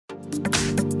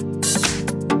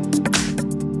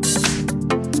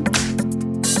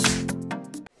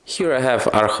Here I have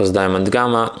ARCHOS Diamond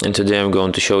Gamma, and today I'm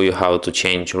going to show you how to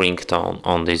change ringtone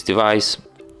on this device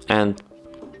and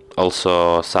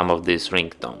also some of these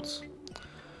ringtones.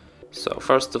 So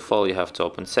first of all, you have to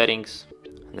open settings,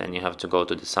 then you have to go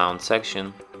to the sound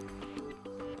section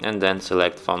and then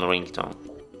select phone ringtone.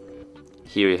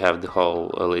 Here you have the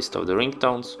whole list of the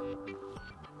ringtones.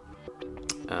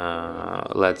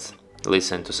 Let's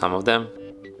listen to some of them.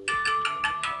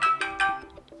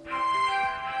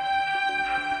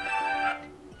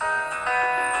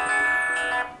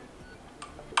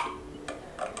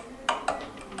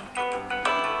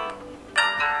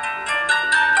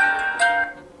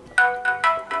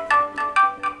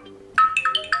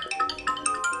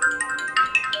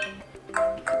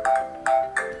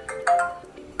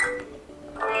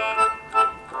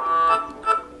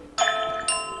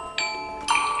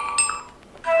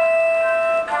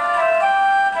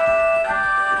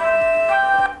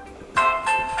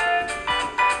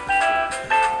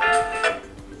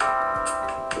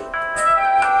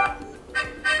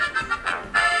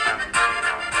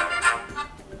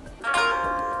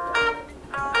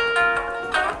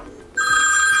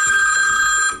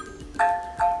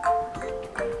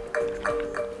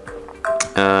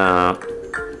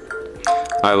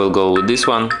 I will go with this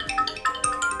one.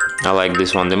 I like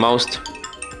this one the most.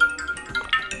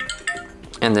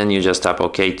 And then you just tap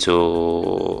OK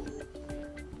to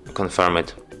confirm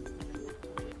it.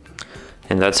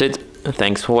 And that's it.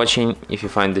 Thanks for watching. If you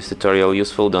find this tutorial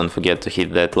useful, don't forget to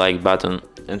hit that like button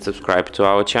and subscribe to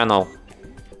our channel.